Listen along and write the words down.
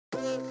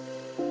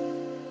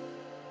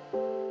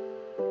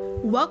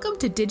Welcome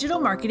to Digital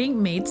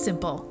Marketing Made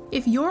Simple.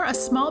 If you're a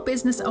small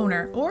business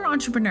owner or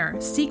entrepreneur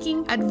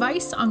seeking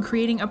advice on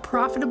creating a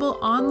profitable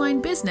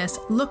online business,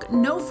 look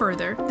no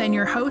further than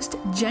your host,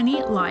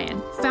 Jenny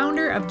Lyon,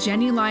 founder of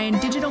Jenny Lyon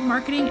Digital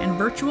Marketing and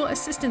Virtual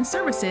Assistant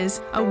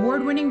Services,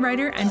 award-winning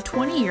writer and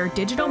 20-year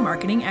digital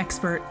marketing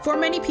expert. For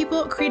many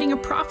people, creating a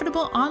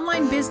profitable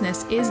online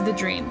business is the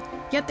dream,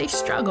 yet they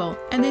struggle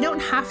and they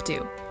don't have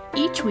to.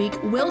 Each week,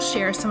 we'll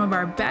share some of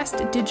our best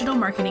digital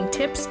marketing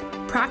tips,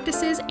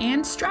 practices,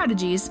 and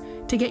strategies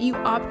to get you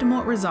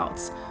optimal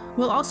results.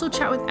 We'll also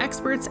chat with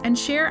experts and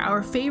share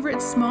our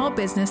favorite small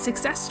business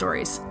success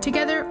stories.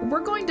 Together,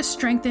 we're going to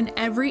strengthen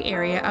every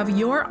area of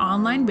your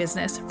online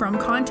business, from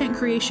content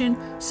creation,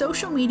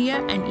 social media,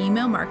 and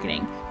email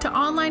marketing, to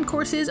online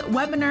courses,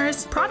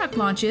 webinars, product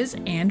launches,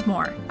 and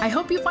more. I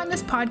hope you find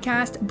this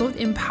podcast both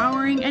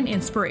empowering and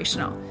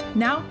inspirational.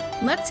 Now,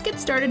 let's get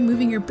started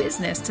moving your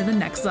business to the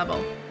next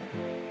level.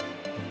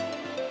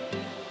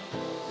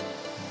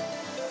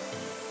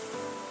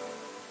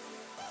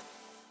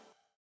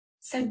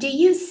 So do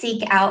you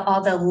seek out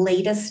all the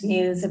latest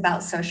news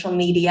about social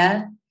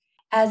media?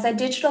 As a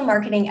digital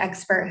marketing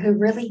expert who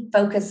really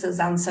focuses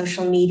on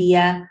social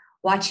media,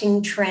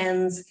 watching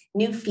trends,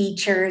 new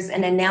features,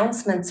 and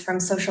announcements from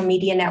social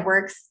media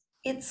networks,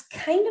 it's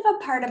kind of a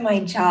part of my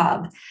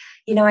job.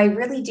 I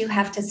really do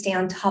have to stay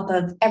on top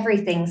of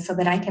everything so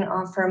that I can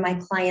offer my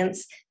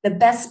clients the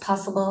best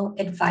possible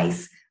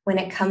advice when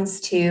it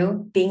comes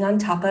to being on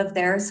top of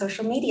their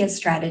social media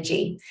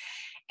strategy.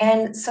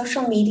 And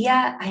social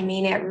media,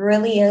 it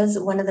really is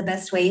one of the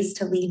best ways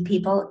to lead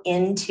people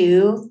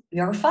into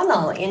your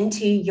funnel,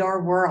 into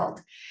your world.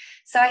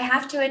 So I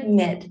have to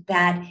admit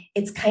that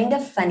it's kind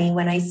of funny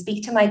when I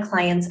speak to my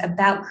clients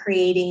about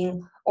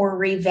creating or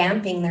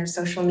revamping their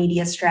social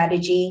media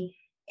strategy,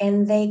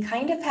 and they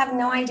kind of have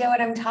no idea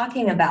what I'm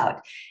talking about.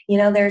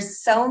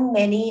 There's so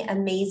many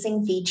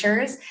amazing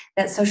features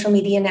that social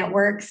media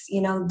networks,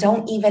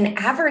 don't even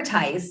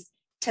advertise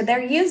to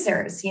their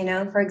users.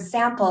 For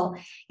example,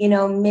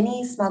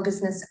 many small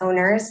business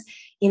owners,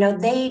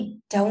 they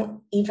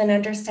don't even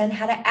understand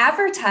how to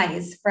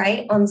advertise,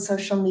 right, on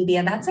social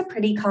media. That's a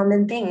pretty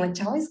common thing,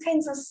 which always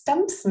kind of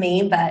stumps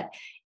me.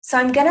 So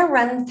I'm going to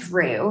run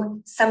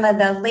through some of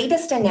the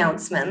latest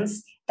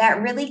announcements that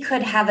really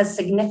could have a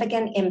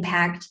significant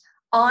impact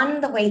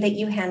on the way that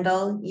you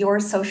handle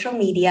your social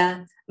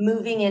media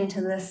moving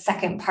into the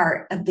second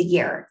part of the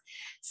year.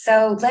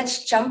 So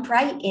let's jump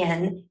right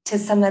in to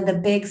some of the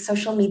big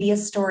social media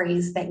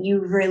stories that you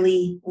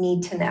really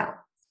need to know.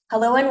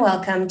 Hello and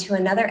welcome to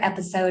another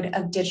episode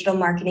of Digital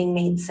Marketing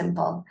Made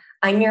Simple.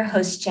 I'm your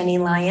host, Jenny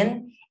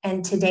Lyon,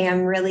 and today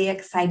I'm really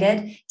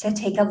excited to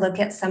take a look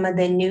at some of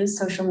the new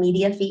social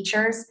media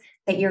features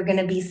that you're going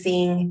to be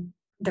seeing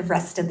the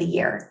rest of the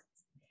year.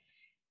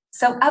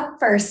 So up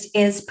first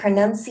is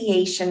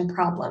pronunciation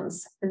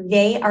problems.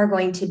 They are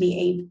going to be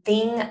a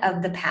thing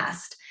of the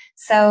past.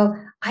 So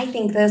I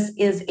think this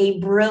is a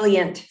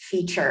brilliant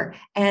feature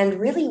and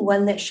really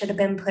one that should have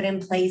been put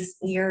in place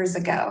years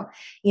ago.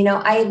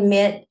 I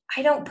admit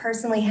I don't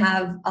personally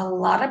have a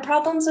lot of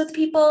problems with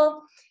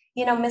people,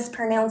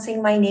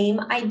 mispronouncing my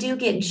name. I do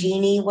get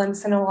Jeannie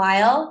once in a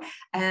while.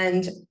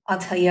 And I'll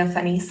tell you a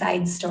funny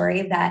side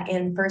story that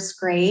in first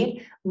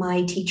grade,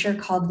 my teacher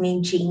called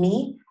me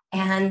Jeannie,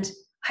 and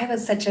I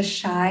was such a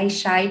shy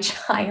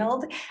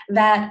child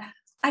that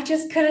I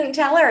just couldn't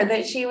tell her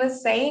that she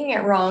was saying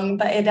it wrong,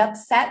 but it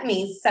upset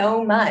me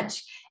so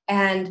much.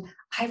 And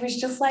I was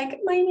just like,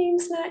 my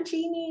name's not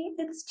Jeannie,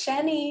 it's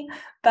Jenny.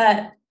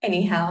 But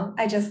anyhow,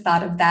 I just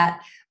thought of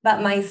that.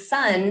 But my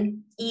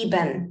son,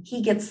 Eben,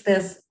 he gets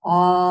this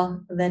all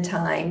the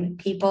time.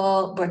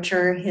 People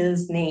butcher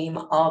his name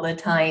all the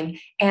time.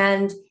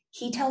 And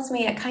he tells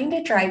me it kind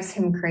of drives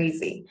him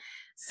crazy.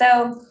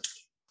 So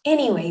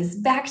anyways,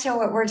 back to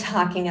what we're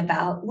talking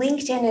about.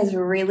 LinkedIn is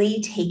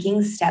really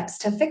taking steps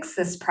to fix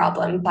this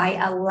problem by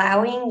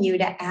allowing you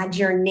to add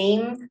your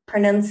name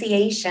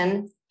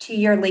pronunciation to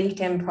your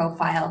LinkedIn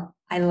profile.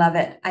 I love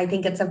it. I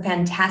think it's a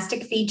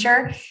fantastic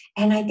feature,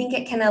 and I think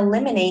it can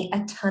eliminate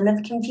a ton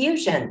of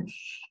confusion.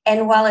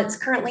 And while it's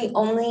currently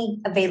only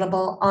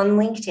available on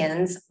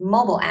LinkedIn's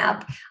mobile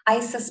app,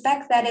 I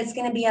suspect that it's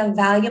going to be a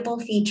valuable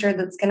feature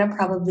that's going to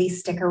probably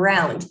stick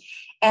around.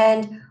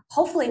 And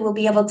hopefully we'll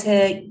be able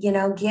to,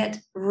 get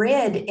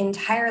rid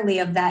entirely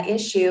of that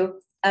issue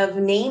of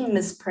name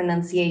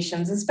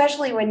mispronunciations,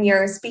 especially when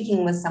you're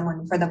speaking with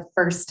someone for the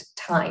first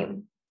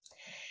time.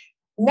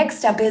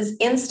 Next up is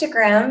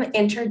Instagram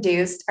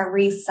introduced a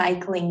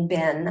recycling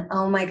bin.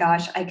 Oh my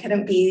gosh, I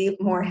couldn't be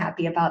more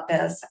happy about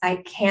this. I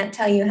can't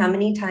tell you how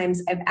many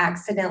times I've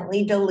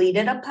accidentally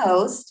deleted a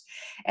post.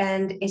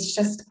 And it's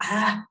just,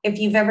 if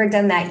you've ever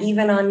done that,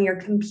 even on your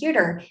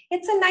computer,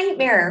 it's a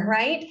nightmare,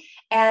 right?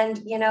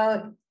 And,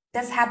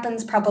 this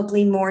happens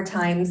probably more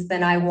times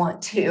than I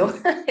want to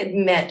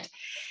admit.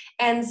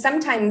 And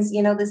sometimes,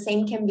 the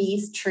same can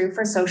be true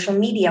for social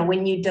media.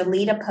 When you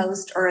delete a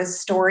post or a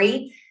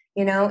story,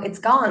 It's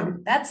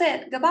gone. That's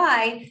it.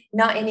 Goodbye.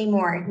 Not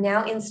anymore.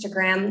 Now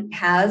Instagram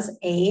has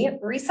a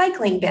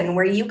recycling bin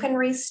where you can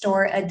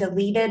restore a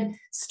deleted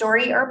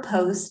story or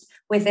post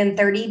within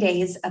 30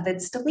 days of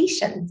its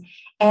deletion.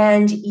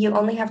 And you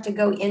only have to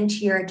go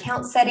into your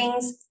account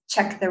settings,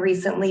 check the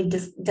recently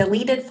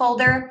deleted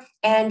folder,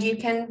 and you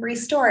can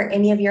restore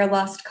any of your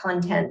lost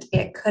content.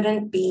 It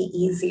couldn't be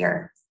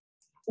easier.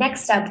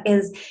 Next up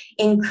is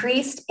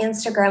increased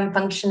Instagram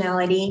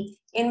functionality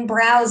in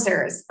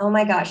browsers. Oh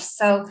my gosh.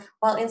 So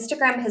while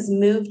Instagram has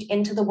moved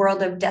into the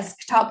world of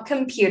desktop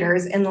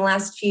computers in the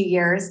last few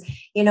years,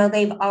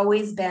 they've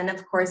always been,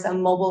 of course, a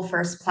mobile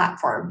first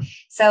platform.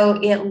 So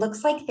it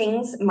looks like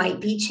things might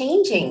be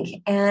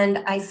changing. And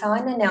I saw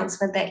an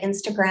announcement that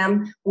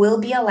Instagram will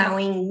be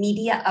allowing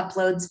media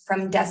uploads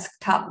from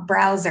desktop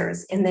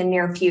browsers in the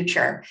near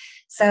future.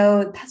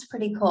 So that's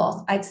pretty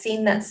cool. I've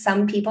seen that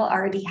some people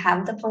already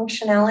have the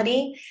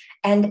functionality.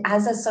 And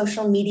as a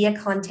social media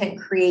content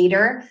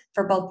creator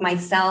for both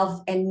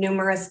myself and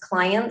numerous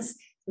clients,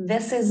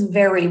 this is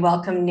very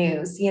welcome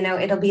news.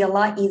 It'll be a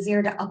lot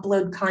easier to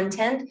upload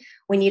content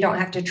when you don't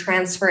have to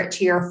transfer it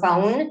to your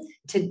phone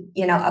to,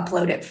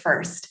 upload it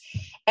first.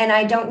 And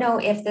I don't know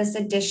if this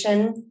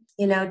addition,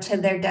 to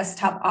their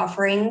desktop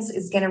offerings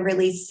is going to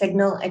really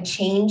signal a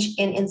change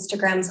in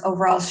Instagram's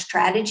overall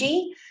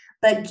strategy.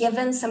 But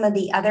given some of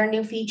the other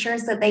new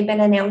features that they've been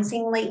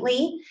announcing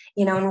lately,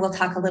 and we'll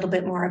talk a little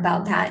bit more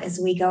about that as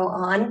we go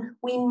on,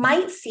 we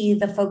might see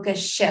the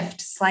focus shift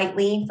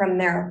slightly from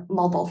their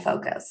mobile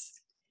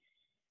focus.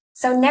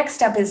 So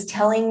next up is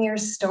telling your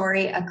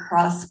story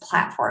across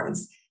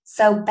platforms.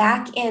 So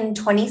back in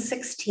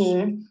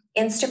 2016,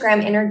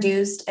 Instagram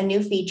introduced a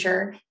new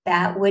feature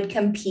that would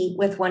compete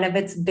with one of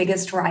its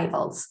biggest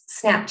rivals,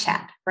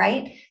 Snapchat,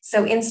 right?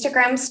 So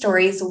Instagram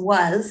Stories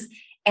was,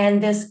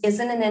 and this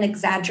isn't an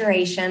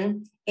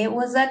exaggeration, it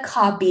was a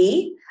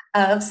copy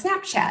of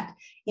Snapchat.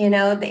 The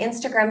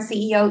Instagram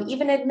CEO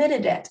even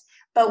admitted it.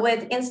 But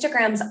with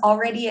Instagram's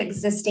already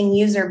existing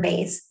user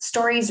base,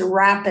 Stories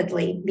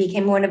rapidly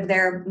became one of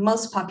their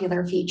most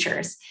popular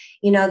features.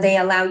 They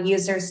allow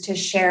users to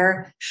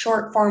share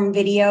short form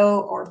video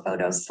or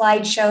photo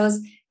slideshows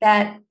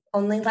that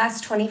only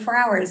last 24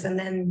 hours and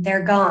then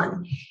they're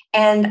gone.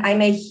 And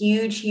I'm a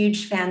huge,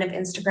 huge fan of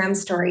Instagram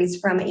Stories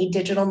from a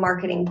digital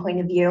marketing point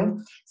of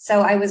view.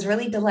 So I was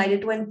really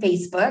delighted when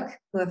Facebook,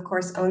 who of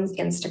course owns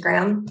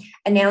Instagram,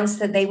 announced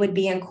that they would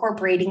be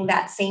incorporating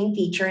that same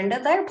feature into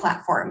their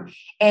platform.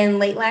 And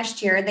late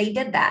last year, they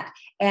did that.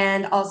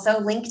 And also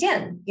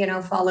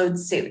LinkedIn, followed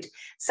suit.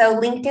 So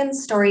LinkedIn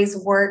Stories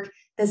work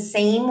the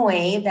same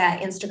way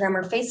that Instagram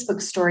or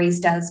Facebook Stories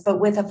does, but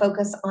with a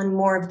focus on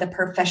more of the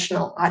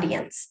professional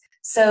audience.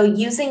 So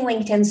using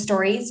LinkedIn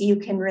Stories, you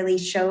can really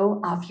show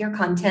off your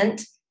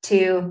content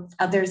to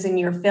others in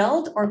your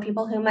field or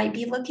people who might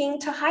be looking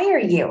to hire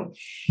you.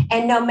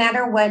 And no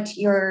matter what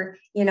your,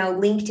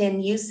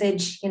 LinkedIn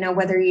usage,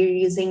 whether you're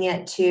using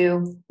it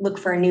to look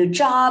for a new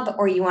job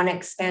or you want to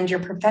expand your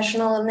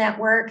professional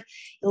network,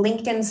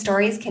 LinkedIn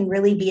Stories can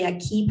really be a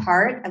key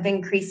part of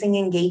increasing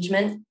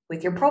engagement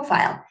with your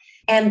profile.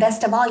 And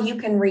best of all, you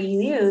can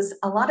reuse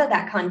a lot of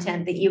that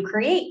content that you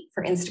create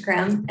for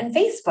Instagram and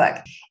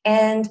Facebook.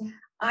 And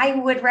I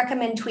would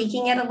recommend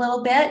tweaking it a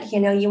little bit.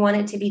 You want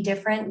it to be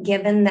different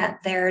given that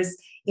there's,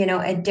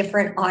 a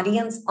different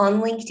audience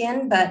on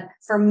LinkedIn, but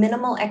for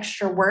minimal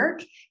extra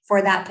work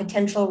for that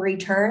potential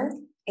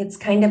return, it's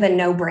kind of a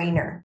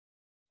no-brainer.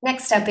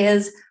 Next up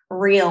is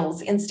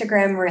Reels,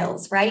 Instagram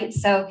Reels, right?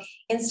 So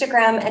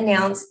Instagram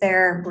announced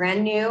their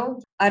brand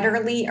new,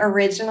 utterly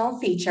original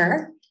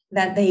feature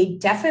that they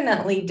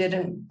definitely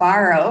didn't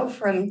borrow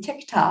from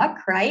TikTok,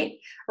 right?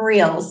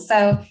 Reels.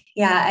 So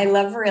yeah, I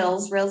love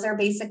Reels. Reels are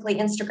basically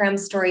Instagram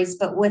stories,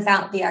 but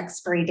without the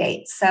expiry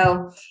date.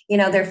 So,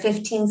 they're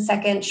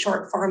 15-second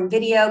short form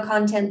video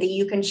content that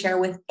you can share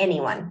with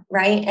anyone,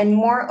 right? And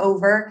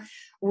moreover,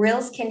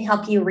 Reels can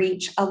help you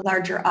reach a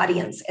larger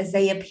audience as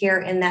they appear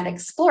in that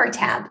Explore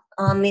tab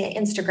on the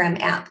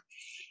Instagram app.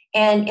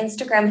 And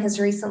Instagram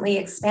has recently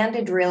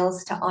expanded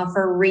Reels to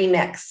offer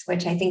Remix,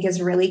 which I think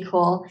is really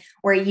cool,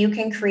 where you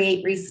can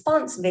create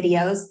response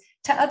videos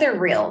to other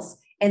Reels,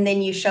 and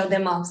then you show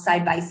them off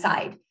side by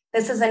side.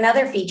 This is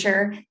another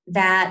feature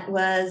that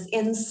was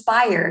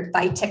inspired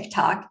by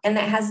TikTok and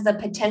that has the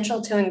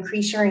potential to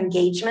increase your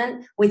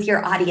engagement with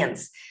your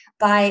audience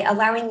by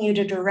allowing you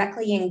to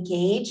directly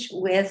engage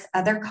with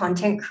other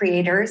content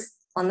creators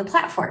on the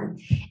platform.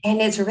 And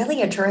it's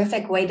really a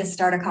terrific way to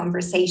start a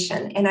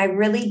conversation. And I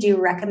really do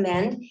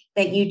recommend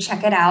that you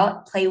check it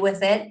out, play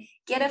with it,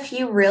 get a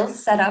few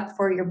Reels set up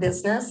for your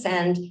business,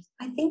 and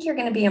I think you're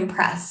going to be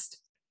impressed.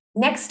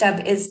 Next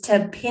up is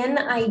to pin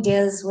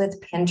ideas with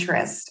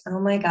Pinterest. Oh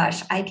my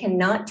gosh, I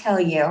cannot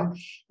tell you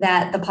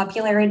that the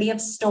popularity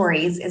of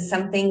stories is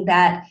something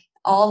that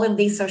all of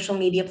these social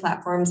media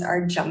platforms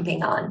are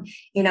jumping on.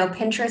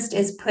 Pinterest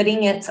is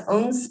putting its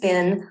own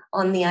spin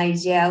on the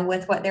idea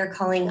with what they're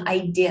calling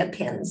idea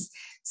pins.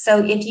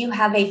 So if you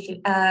have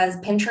a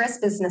Pinterest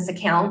business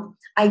account,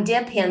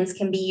 Idea pins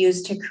can be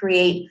used to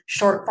create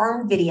short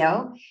form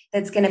video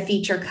that's going to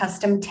feature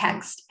custom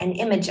text and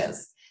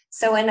images.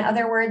 So in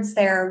other words,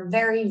 they're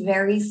very,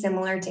 very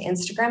similar to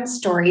Instagram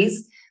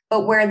stories,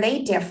 but where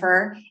they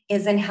differ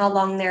is in how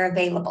long they're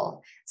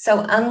available.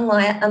 So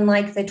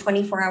unlike the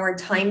 24-hour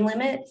time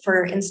limit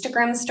for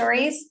Instagram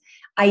stories,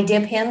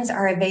 idea pins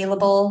are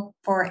available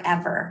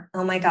forever.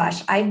 Oh my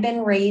gosh, I've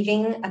been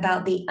raving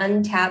about the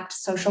untapped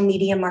social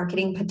media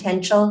marketing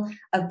potential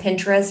of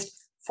Pinterest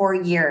for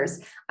years.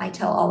 I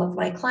tell all of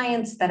my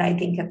clients that I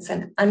think it's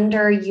an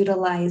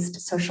underutilized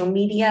social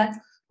media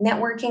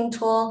networking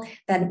tool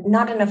that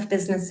not enough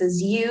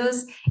businesses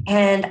use.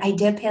 And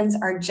idea pins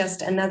are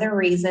just another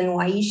reason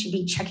why you should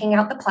be checking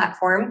out the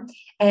platform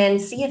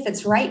and see if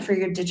it's right for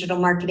your digital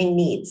marketing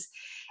needs.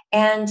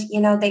 And,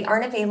 they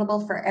aren't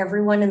available for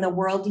everyone in the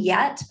world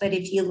yet, but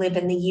if you live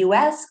in the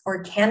US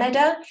or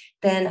Canada,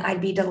 then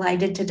I'd be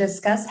delighted to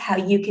discuss how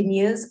you can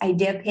use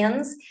idea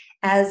pins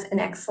as an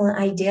excellent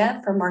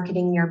idea for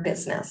marketing your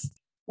business.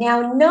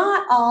 Now,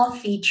 not all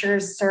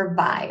features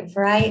survive,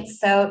 right?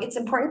 So it's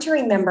important to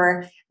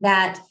remember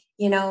that,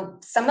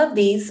 some of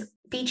these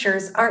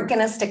features aren't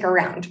going to stick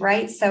around,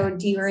 right? So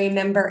do you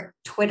remember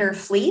Twitter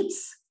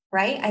Fleets,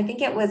 right? I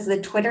think it was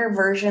the Twitter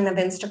version of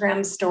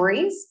Instagram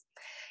stories.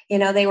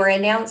 They were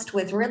announced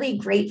with really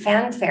great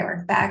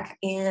fanfare back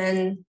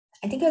in,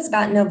 I think it was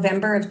about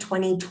November of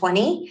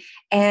 2020,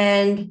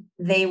 and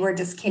they were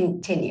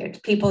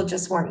discontinued. People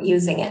just weren't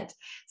using it.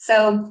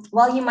 So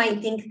while you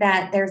might think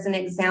that there's an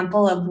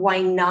example of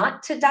why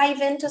not to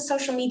dive into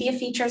social media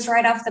features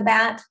right off the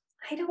bat,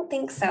 I don't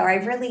think so. I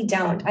really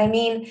don't. I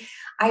mean,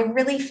 I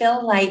really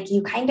feel like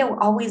you kind of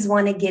always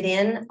want to get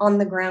in on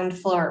the ground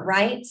floor,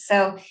 right?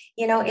 So,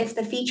 if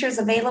the feature's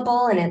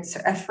available and it's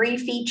a free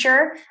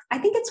feature, I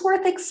think it's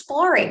worth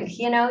exploring.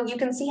 You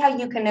can see how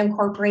you can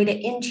incorporate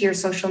it into your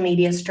social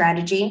media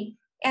strategy.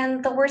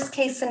 And the worst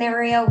case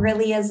scenario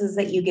really is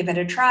that you give it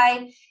a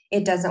try.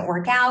 It doesn't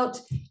work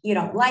out. You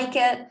don't like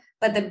it.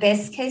 But the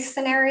best case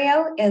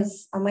scenario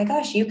is, oh my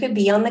gosh, you could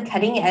be on the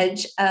cutting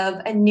edge of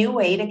a new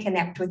way to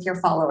connect with your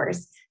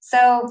followers.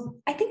 So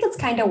I think it's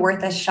kind of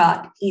worth a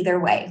shot either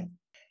way.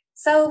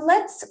 So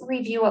let's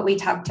review what we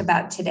talked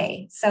about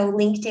today. So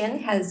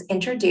LinkedIn has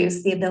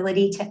introduced the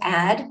ability to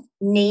add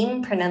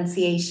name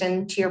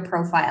pronunciation to your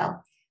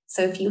profile.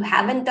 So if you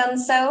haven't done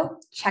so,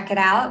 check it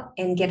out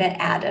and get it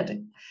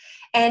added.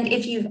 And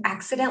if you've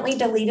accidentally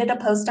deleted a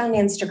post on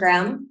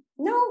Instagram,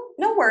 no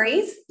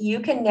worries. You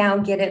can now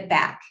get it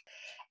back.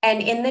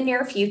 And in the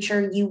near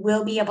future, you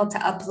will be able to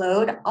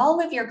upload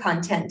all of your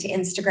content to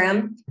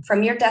Instagram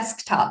from your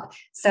desktop.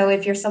 So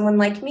if you're someone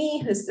like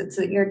me who sits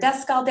at your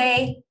desk all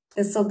day,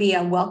 this will be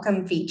a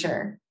welcome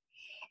feature.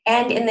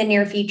 And in the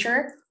near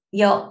future,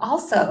 you'll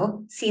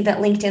also see that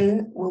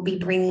LinkedIn will be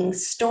bringing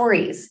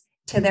stories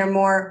to their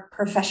more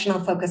professional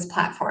focused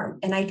platform.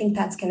 And I think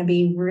that's going to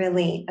be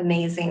really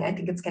amazing. I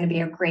think it's going to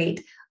be a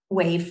great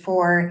way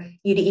for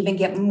you to even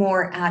get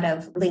more out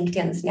of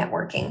LinkedIn's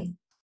networking.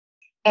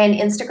 And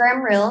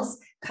Instagram Reels,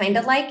 kind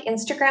of like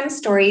Instagram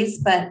Stories,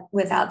 but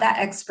without that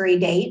expiry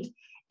date.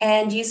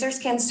 And users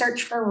can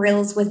search for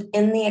Reels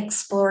within the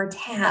Explore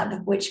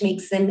tab, which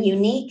makes them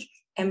unique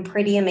and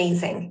pretty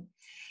amazing.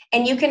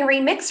 And you can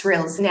remix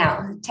Reels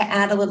now to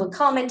add a little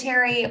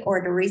commentary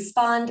or to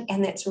respond.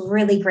 And it's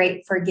really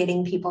great for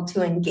getting people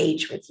to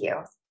engage with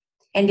you.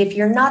 And if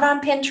you're not on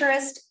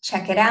Pinterest,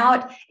 check it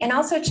out. And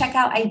also check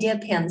out idea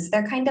pins.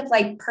 They're kind of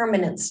like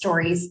permanent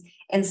stories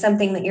and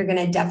something that you're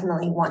going to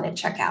definitely want to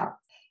check out.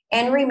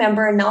 And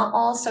remember, not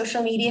all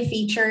social media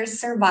features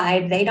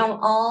survive. They don't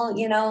all,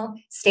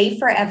 stay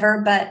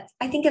forever, but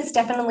I think it's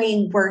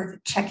definitely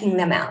worth checking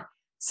them out.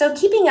 So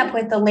keeping up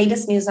with the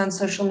latest news on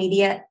social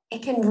media,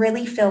 it can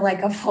really feel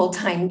like a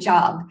full-time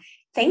job.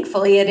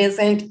 Thankfully, it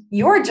isn't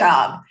your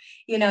job.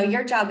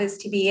 Your job is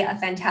to be a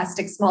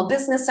fantastic small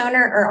business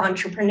owner or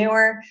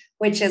entrepreneur,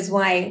 which is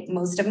why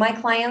most of my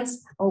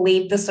clients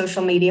leave the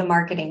social media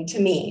marketing to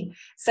me.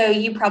 So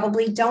you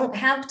probably don't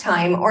have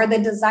time or the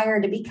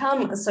desire to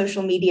become a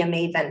social media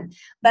maven.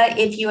 But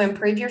if you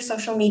improve your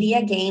social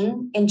media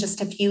game in just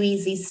a few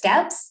easy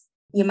steps,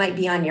 you might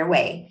be on your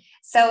way.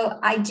 So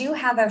I do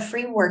have a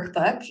free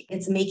workbook.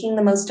 It's Making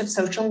the Most of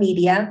Social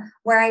Media,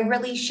 where I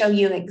really show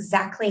you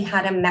exactly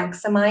how to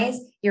maximize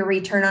your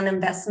return on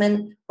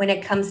investment when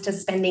it comes to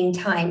spending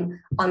time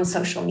on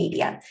social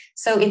media.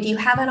 So if you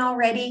haven't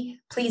already,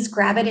 please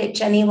grab it at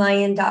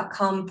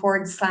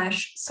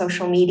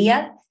jennylyon.com/social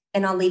media,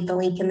 and I'll leave the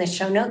link in the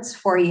show notes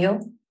for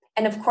you.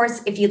 And of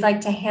course, if you'd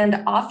like to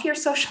hand off your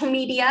social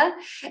media,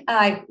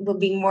 I will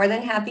be more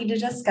than happy to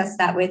discuss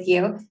that with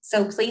you.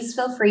 So please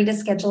feel free to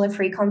schedule a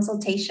free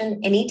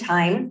consultation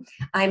anytime.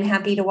 I'm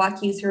happy to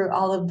walk you through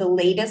all of the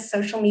latest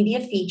social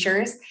media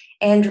features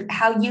and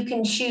how you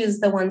can choose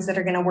the ones that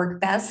are going to work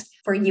best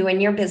for you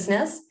and your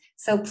business.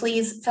 So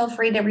please feel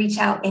free to reach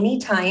out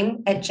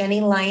anytime at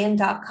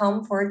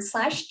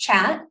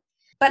jennylyon.com/chat.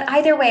 But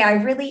either way, I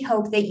really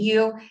hope that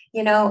you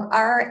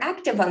are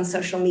active on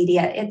social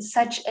media. It's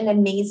such an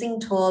amazing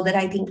tool that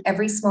I think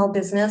every small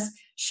business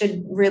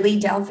should really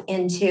delve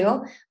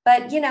into.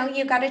 But,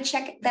 you got to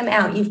check them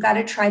out. You've got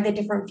to try the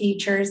different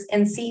features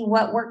and see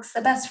what works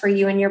the best for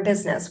you in your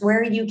business.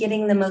 Where are you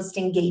getting the most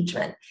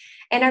engagement?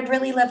 And I'd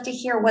really love to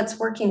hear what's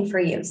working for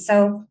you.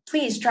 So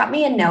please drop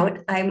me a note.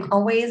 I'm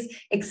always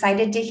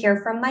excited to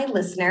hear from my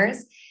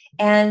listeners,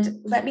 and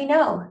let me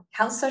know,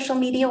 how's social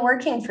media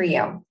working for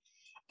you?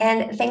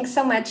 And thanks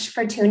so much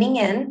for tuning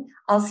in.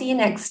 I'll see you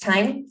next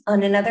time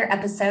on another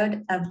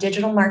episode of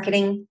Digital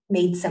Marketing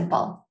Made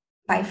Simple.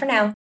 Bye for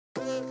now.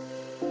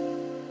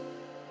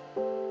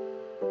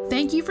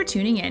 Thank you for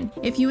tuning in.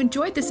 If you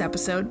enjoyed this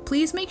episode,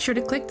 please make sure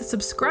to click the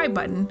subscribe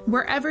button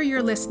wherever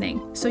you're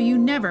listening so you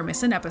never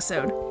miss an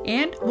episode.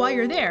 And while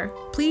you're there,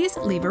 please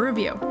leave a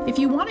review. If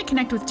you want to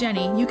connect with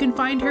Jenny, you can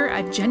find her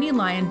at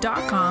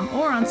jennylyon.com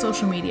or on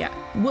social media.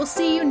 We'll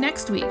see you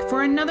next week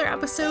for another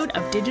episode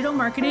of Digital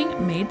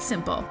Marketing Made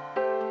Simple.